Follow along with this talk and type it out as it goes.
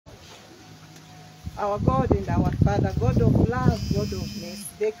our God and our Father, God of love, God of mercy,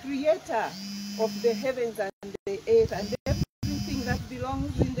 the creator of the heavens and the earth, and everything that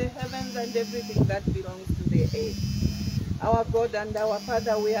belongs in the heavens and everything that belongs to the earth. Our God and our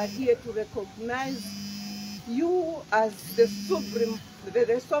Father, we are here to recognize you as the supreme,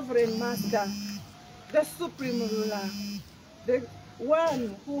 the sovereign master, the supreme ruler, the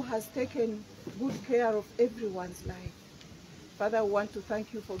one who has taken good care of everyone's life. Father, we want to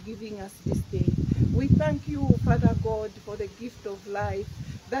thank you for giving us this day. We thank you, Father God, for the gift of life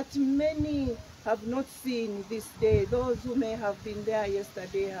that many have not seen this day. Those who may have been there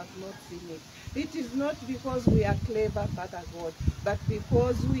yesterday have not seen it. It is not because we are clever, Father God, but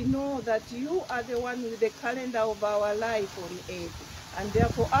because we know that you are the one with the calendar of our life on earth. And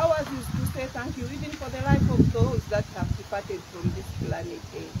therefore ours is to say thank you even for the life of those that have departed from this planet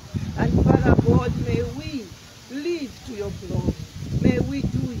Earth. And Father God, may we live to your glory. May we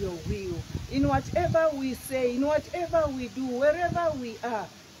do your will. In whatever we say, in whatever we do, wherever we are,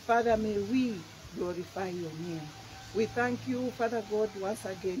 Father, may we glorify your name. We thank you, Father God, once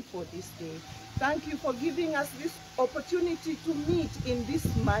again for this day. Thank you for giving us this opportunity to meet in this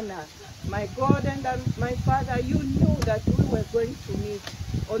manner. My God and my Father, you knew that we were going to meet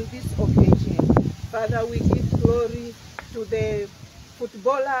on this occasion. Father, we give glory to the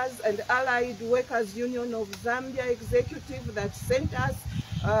Footballers and Allied Workers Union of Zambia executive that sent us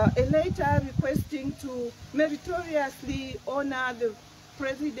a letter requesting to meritoriously honor the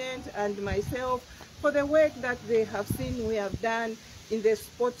President and myself for the work that they have seen we have done in the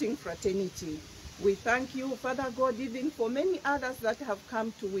sporting fraternity. We thank you, Father God, even for many others that have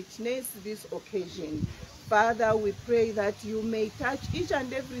come to witness this occasion. Father, we pray that you may touch each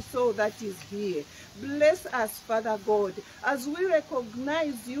and every soul that is here. Bless us, Father God, as we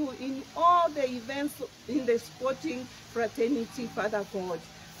recognize you in all the events in the sporting fraternity, Father God.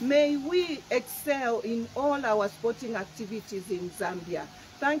 May we excel in all our sporting activities in Zambia.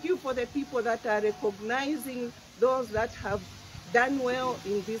 Thank you for the people that are recognizing those that have done well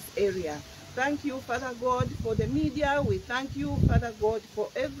in this area. Thank you, Father God, for the media. We thank you, Father God, for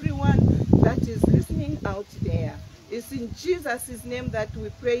everyone that is listening out there. It's in Jesus' name that we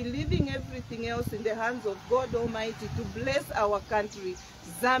pray, leaving everything else in the hands of God Almighty to bless our country,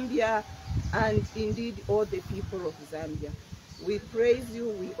 Zambia, and indeed all the people of Zambia. We praise you,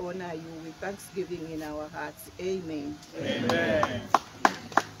 we honor you, with thanksgiving in our hearts. Amen. Amen.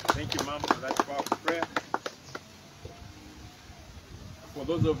 Thank you, Mom, for that powerful prayer. For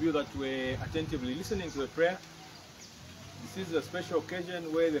those of you that were attentively listening to the prayer, this is a special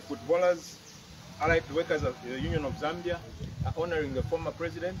occasion where the footballers, Allied Workers of the Union of Zambia, are honoring the former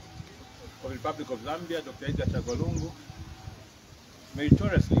president of the Republic of Zambia, Dr. Edgar Lungu,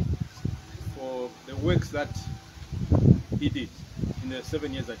 meritoriously for the works that he did in the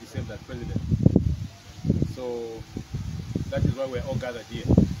 7 years that he served as president. So that is why we're all gathered here.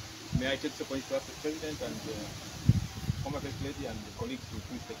 May I take the point to ask the president and former first lady and the colleagues to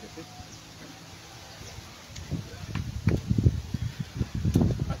please take a seat.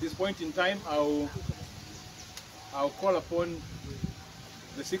 At this point in time, I'll call upon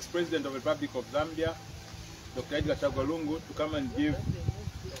the 6th President of the Republic of Zambia, Dr. Edgar Lungu, to come and give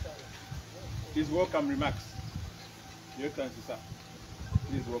his welcome remarks. Your Excellency, sir,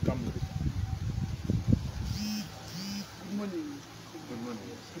 please welcome the speaker. Good morning. Good morning.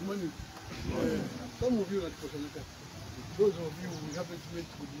 Good morning. Some of you are Kosalaka. Those of you we haven't met,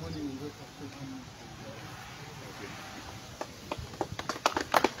 good morning and welcome.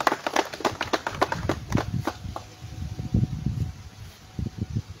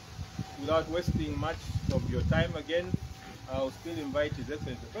 Without wasting much of your time again, I'll still invite His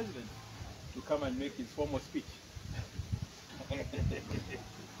Excellency the President to come and make his formal speech.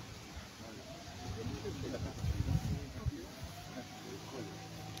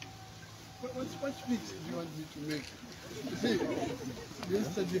 What speech do you want me to make? See,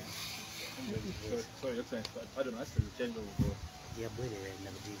 yesterday. Sorry, Excellency, I don't know, that's the change of the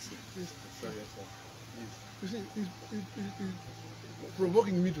Sorry, Excellency. You see, it's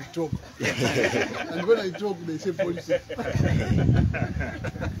provoking me to talk. And when I talk, they say policy.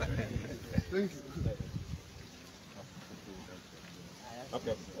 Thank you.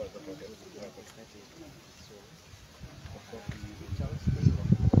 Okay.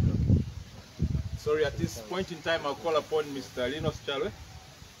 Sorry, at this point in time, I'll call upon Mr. Linus Chalwe,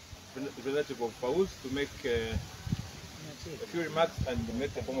 representative of FAUZ, to make a few remarks and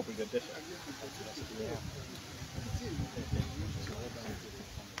make a formal presentation.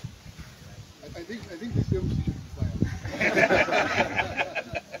 I think this MC should be fired.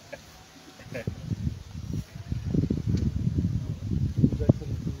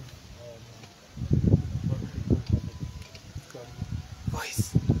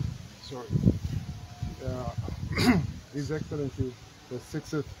 His Excellency, the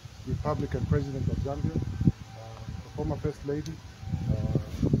 60th Republican President of Zambia, the former First Lady,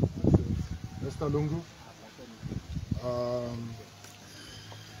 Mr. Lungu,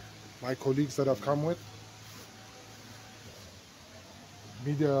 my colleagues that I've come with,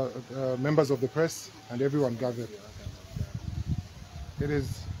 media, members of the press, and everyone gathered. It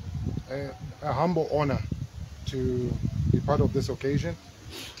is a humble honor to be part of this occasion.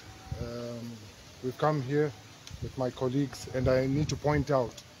 We've come here with my colleagues, and I need to point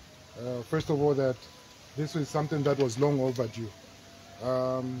out, first of all, that this is something that was long overdue.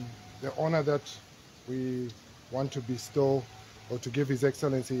 The honor that we want to bestow or to give His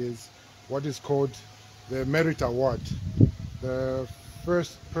Excellency is what is called the Merit Award. The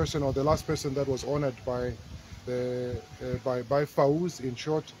first person or the last person that was honored by FAUZ, in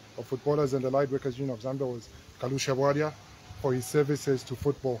short, of Footballers and Allied Workers Union of Zambia, was Kalusha for his services to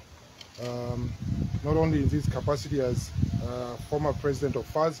football. Not only in his capacity as former president of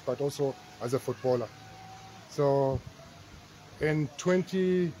FAZ, but also as a footballer. So in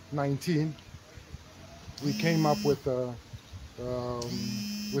 2019, we came up with an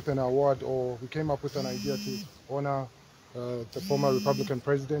award, or we came up with an idea to honor the former Republican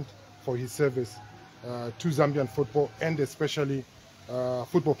president for his service to Zambian football, and especially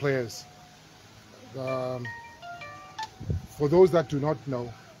football players. For those that do not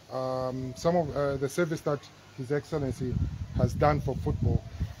know, some of the service that His Excellency has done for football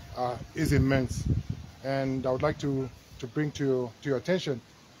is immense, and I would like to bring to your attention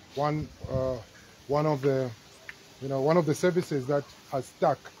one of the services that has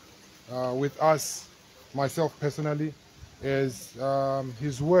stuck with us, myself personally, is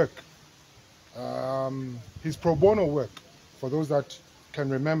his work, his pro bono work. For those that can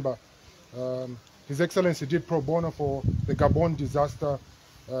remember, His Excellency did pro bono for the Gabon disaster,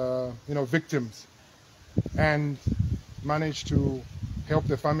 victims, and managed to help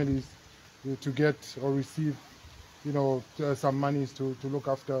the families to get or receive, some monies to look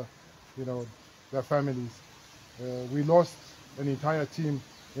after, their families. We lost an entire team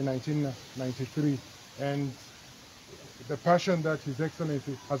in 1993, and the passion that His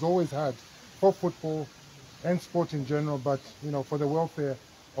Excellency has always had for football and sport in general, but for the welfare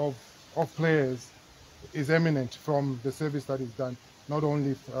of players, is eminent from the service that is done. Not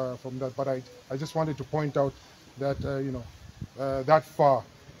only from that, but I just wanted to point out that that far,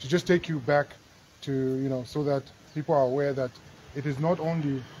 to just take you back to so that people are aware that it is not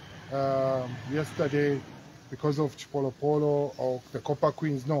only yesterday because of Chipolo Polo or the Copper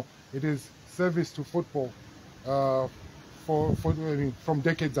Queens. No, it is service to football from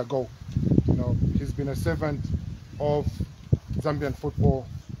decades ago. He's been a servant of Zambian football,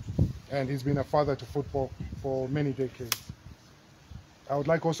 and he's been a father to football for many decades. I would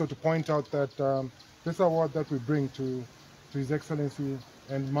like also to point out that this award that we bring to His Excellency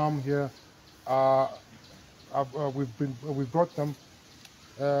and Mom here, we've brought them.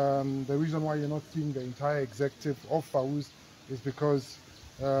 The reason why you're not seeing the entire executive of FAUZ is because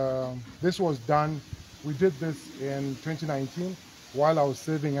this was done. We did this in 2019 while I was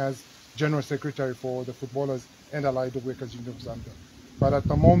serving as General Secretary for the Footballers and Allied Workers Union of Zambia. But at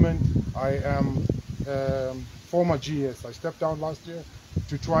the moment, I am former GS. I stepped down last year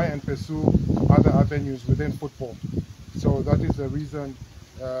to try and pursue other avenues within football. So that is the reason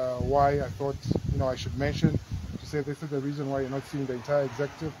why I thought I should mention, to say this is the reason why you're not seeing the entire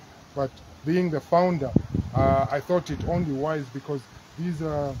executive. But being the founder, I thought it only wise, because these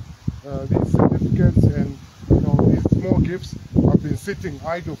certificates and these small gifts have been sitting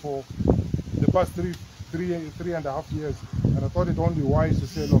idle for the past three and a half years, and I thought it only wise to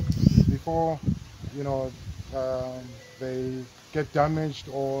say, look, before they get damaged,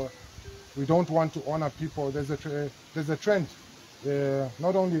 or we don't want to honor people. There's a trend,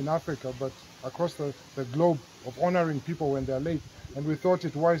 not only in Africa but across the globe, of honoring people when they're late, and we thought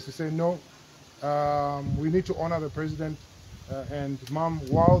it wise to say no. We need to honor the president and Mom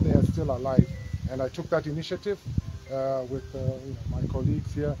while they are still alive, and I took that initiative with my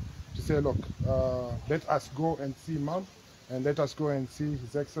colleagues here to say, look, let us go and see Mom, and let us go and see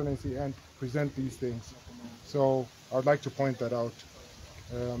His Excellency and present these things. So I'd like to point that out.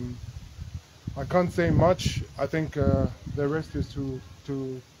 I can't say much. I think the rest is to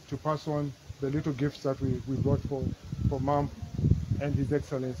pass on the little gifts that we brought for Mom and His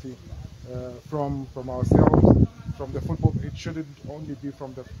Excellency from ourselves, from the football. It shouldn't only be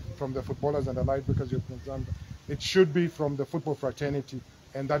from the footballers and allied, because you're from Zambia. It should be from the football fraternity,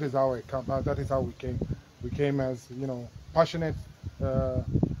 and that is how we came. We came as passionate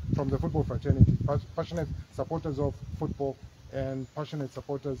from the football fraternity, passionate supporters of football, and passionate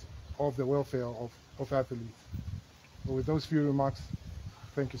supporters of the welfare of athletes. with those few remarks,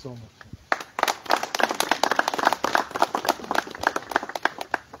 thank you so much.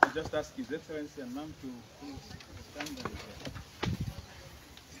 I'll just ask His Excellency and Ma'am to please stand and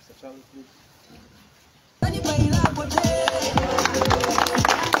Mr. Charles, please.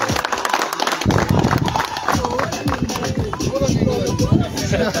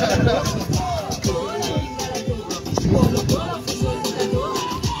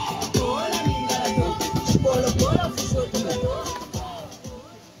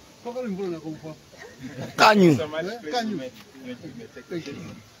 Kanyu. So much, please, Can you? you may take the Thank you. seat.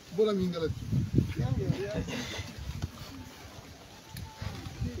 Bola Mingala.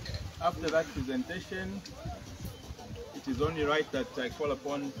 After that presentation, it is only right that I call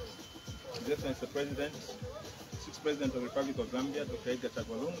upon His Excellency the President, Sixth President of the Republic of Zambia, Dr. EDGAR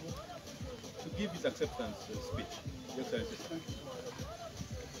Lungu, to give his acceptance speech. His Excellency.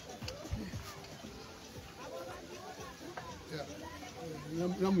 Yeah.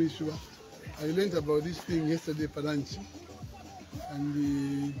 I learned about this thing yesterday for lunch,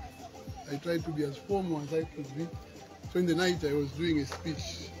 and I tried to be as formal as I could be. So in the night I was doing a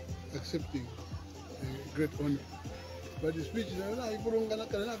speech accepting a great honor. But the speech, it's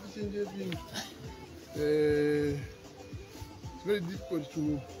very difficult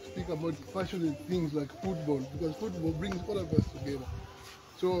to speak about passionate things like football, because football brings all of us together.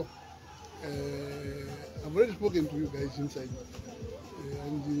 So I've already spoken to you guys inside,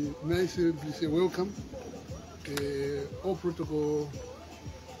 and may I simply say welcome. All protocols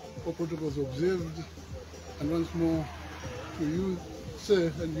observed, and once more to you,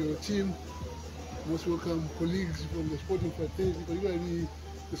 sir, and your team. Most welcome, colleagues from the sporting fraternity, particularly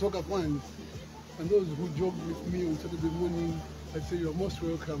the soccer fans, and those who jogged with me on Saturday morning. I'd say you're most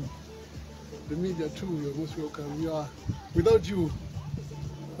welcome. The media too, you're most welcome. We are, without you,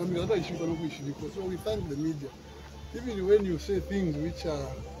 so we thank the media. Even when you say things which are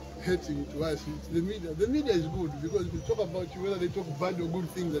hurting to us, it's the media. The media is good because we talk about you, whether they talk bad or good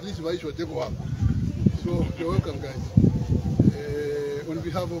things, at least why should take over. So you're welcome, guys. On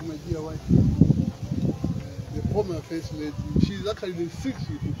behalf of my dear wife, the former First Lady, she's actually the 6th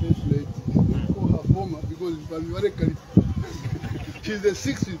First Lady. We call her former because she's the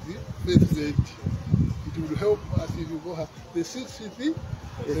 6th First Lady. It will help us if you call her the 6th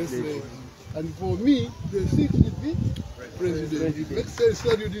First Lady. And for me, the 6th President. It makes sense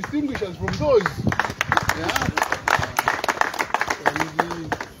that you distinguish us from those. Yeah?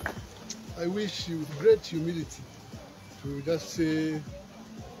 And I wish you great humility to just say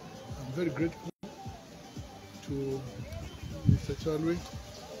I'm very grateful to Mr. Chalwe,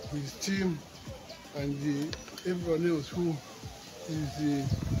 his team, and everyone else who is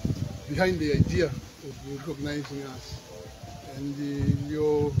behind the idea of recognizing us. And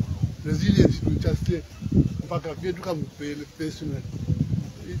your resilience to just say, personally.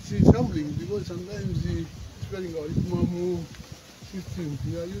 It's humbling because sometimes spelling our system,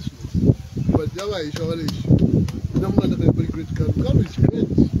 we are useless. But Java is our issue. I'm not a very great guy. God is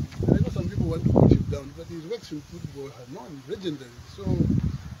great. I know some people want to put him down, but his works in football are not legendary. So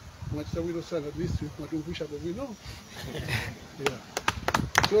much that we don't say at least we push up, but we know. Yeah.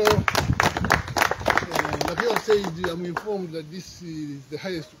 So like I said, I'm informed that this is the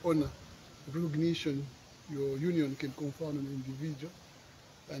highest honor, recognition your union can confer on an individual,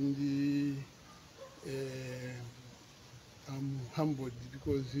 and I'm humbled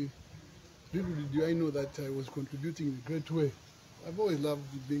because little did I know that I was contributing in a great way. I've always loved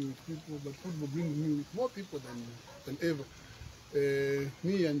being with people, but football brings me with more people than ever.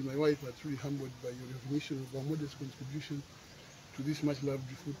 Me and my wife are truly humbled by your recognition of our modest contribution to this much loved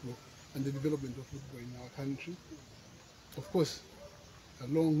football and the development of football in our country. Of course,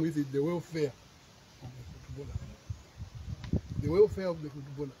 along with it, the welfare of the footballer. The welfare of the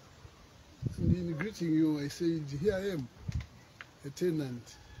footballer. And in greeting you, I said, here I am, a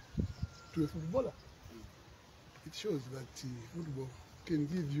tenant to a footballer. It shows that football can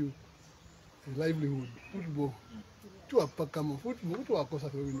give you a livelihood. Football, to a pakama, football, to a cosa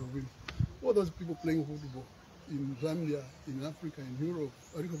win. All those people playing football in Zambia, in Africa, in Europe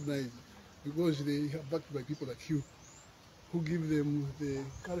are recognized because they are backed by people like you, who give them the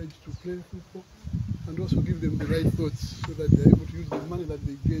courage to play football and also give them the right thoughts so that they're able to use the money that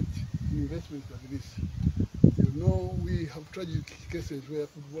they get in investments like this. You know, we have tragic cases where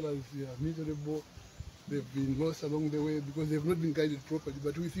footballers are miserable, they've been lost along the way because they've not been guided properly.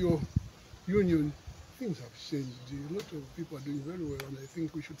 But with your union, things have changed. A lot of people are doing very well, and I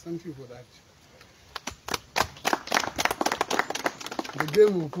think we should thank you for that. The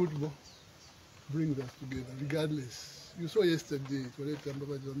game of football brings us together, regardless. You saw yesterday, we were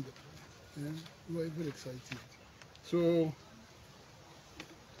very excited. So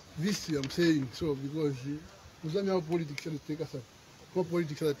this I'm saying so because Zambia politics will take us up. No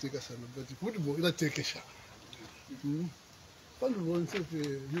politics will take us up, but football will take us up. Whatever,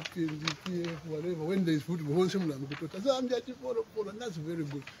 when there is football, and that's very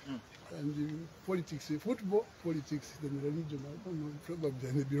good. And politics, football, politics, then religion, I don't know, probably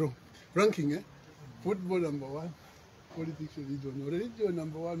I may be wrong. Ranking, football number one, politics, religion. Religion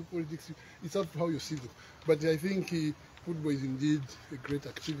number one, politics, it's up to how you see them. But I think football is indeed a great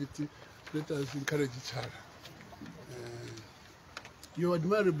activity. Let us encourage each other. Your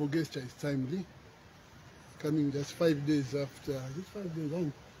admirable gesture is timely, coming just 5 days after,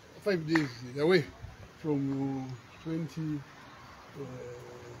 5 days away from 20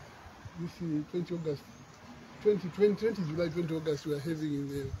 August, 20 July, 20 August, we are having in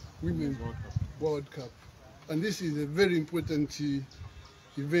the Women's World Cup. And this is a very important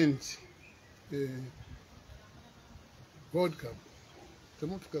event, World Cup.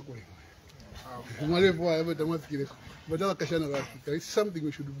 But it's something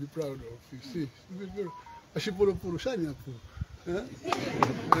we should be proud of, you see.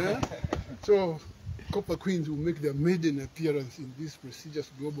 So, Copper Queens will make their maiden appearance in this prestigious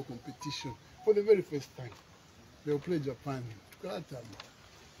global competition for the very first time. They will play Japan.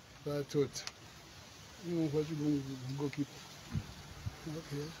 That's what.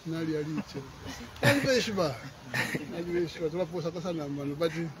 Okay,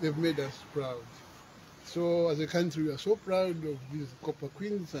 but they've made us proud. So as a country, we are so proud of these Copper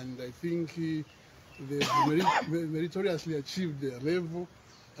Queens, and I think they've meritoriously achieved their level,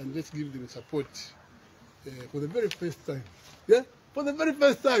 and let's give them support for the very first time. Yeah, for the very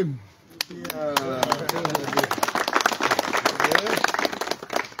first time. Yeah.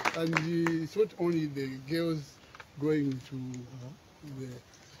 And it's not only the girls going to the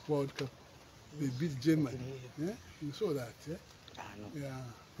World Cup, they beat Germany. Yeah? You saw that. Yeah? Yeah.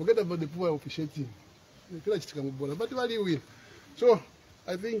 Forget about the poor officiating. But they win. So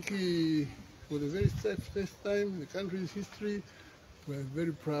I think for the very first time in the country's history, we're a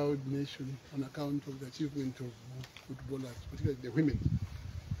very proud nation on account of the achievement of footballers, particularly the women.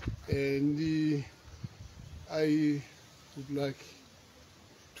 And I would like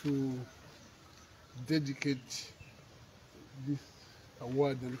to dedicate this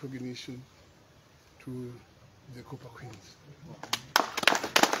award and recognition to the Copper Queens.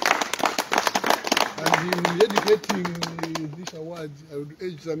 And in dedicating this award, I would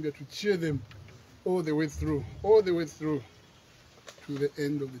urge Zambia to cheer them all the way through to the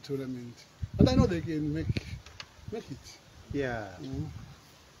end of the tournament. And I know they can make it. Yeah.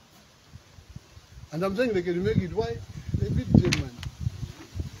 And I'm saying they can make it. Why? They beat Germany.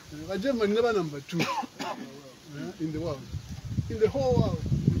 Germany never number 2 in the world. In the whole world,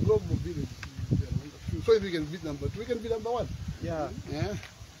 the global village, they are number 2. So if we can beat number 2, we can beat number 1. Yeah.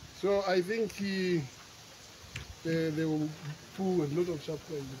 So I think they will pull a lot of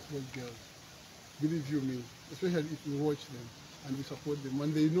support in the small girls. Believe you me, especially if we watch them and we support them,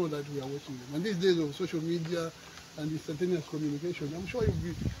 and they know that we are watching them. And these days of social media and instantaneous communication, I'm sure you'll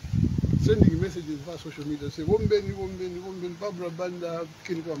be sending messages via social media, say, Wombeni, Barbara Banda,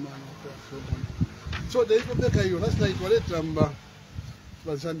 so the Ipopeka, last night,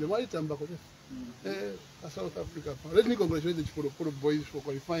 South Africa. Let me congratulate the Chipolopolo boys for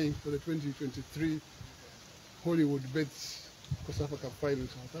qualifying for the 2023 Hollywood Bets Coast Africa final in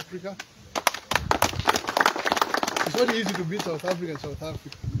South Africa. It's not easy to beat South Africa in South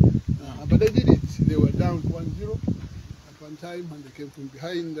Africa, but they did it. They were down 1-0 at one time, and they came from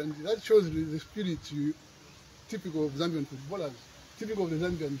behind, and that shows the spirit typical of Zambian footballers, typical of the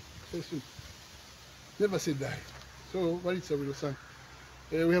Zambian person. Never say die. So, what is our son?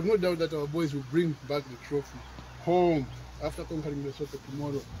 We have no doubt that our boys will bring back the trophy home after conquering Lesotho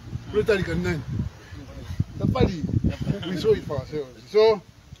tomorrow. We saw it for ourselves. So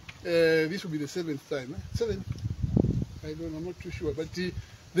this will be the 7th time. 7th? I'm not too sure, but they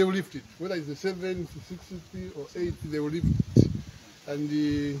will lift it. Whether it's the 7th, 60th, or 8th, they will lift it. And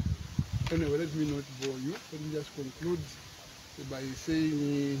anyway, let me not bore you. Let me just conclude by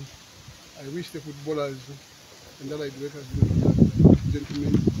saying I wish the footballers and allied workers,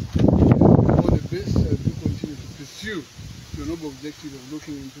 gentlemen, all the best as we continue to pursue the noble objective of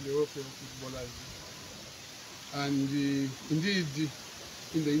looking into the welfare of footballers. And indeed,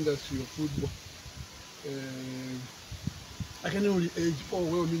 in the industry of football, I can only urge all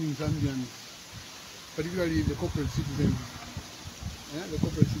well-meaning Zambians, particularly the corporate citizens,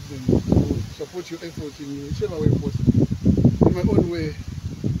 to support your efforts in whichever way possible. In my own way,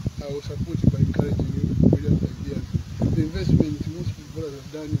 I will support you by encouraging you with brilliant ideas. The investment most footballers have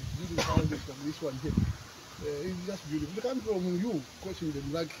done is building houses like this one here. It's just beautiful. They come from you coaching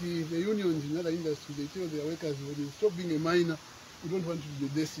them. Like the unions in other industries, they tell their workers when you stop being a minor, you don't want to be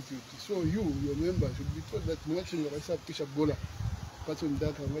destitute. So you, your members, should be told that watching your Bishop Bola, Patson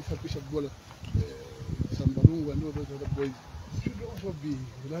Daka, Bishop Bola, Zambia Lungu, and all those other boys should also be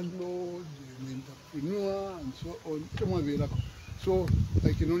landlord, entrepreneur, and so on. So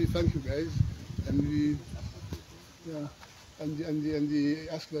I can only thank you guys, and we, yeah, and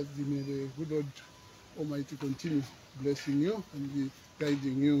ask that may the good Lord Almighty continue blessing you and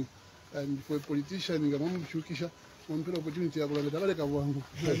guiding you. And for a politician, you have an opportunity. Thank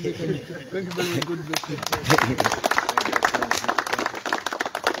you very much. God bless you.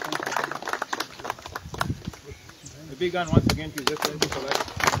 A big hand once again to His Excellency for that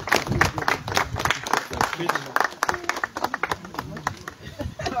speech.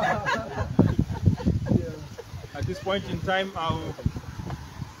 At this point in time, I'll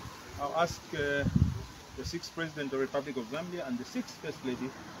ask the 6th President of the Republic of Zambia and the 6th First Lady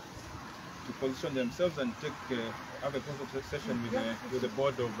to position themselves and have a consultation with the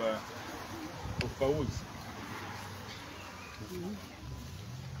board of Pauls.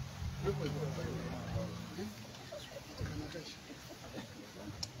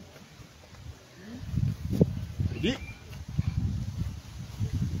 Ready?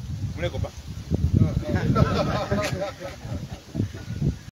 Mulai, Kopa.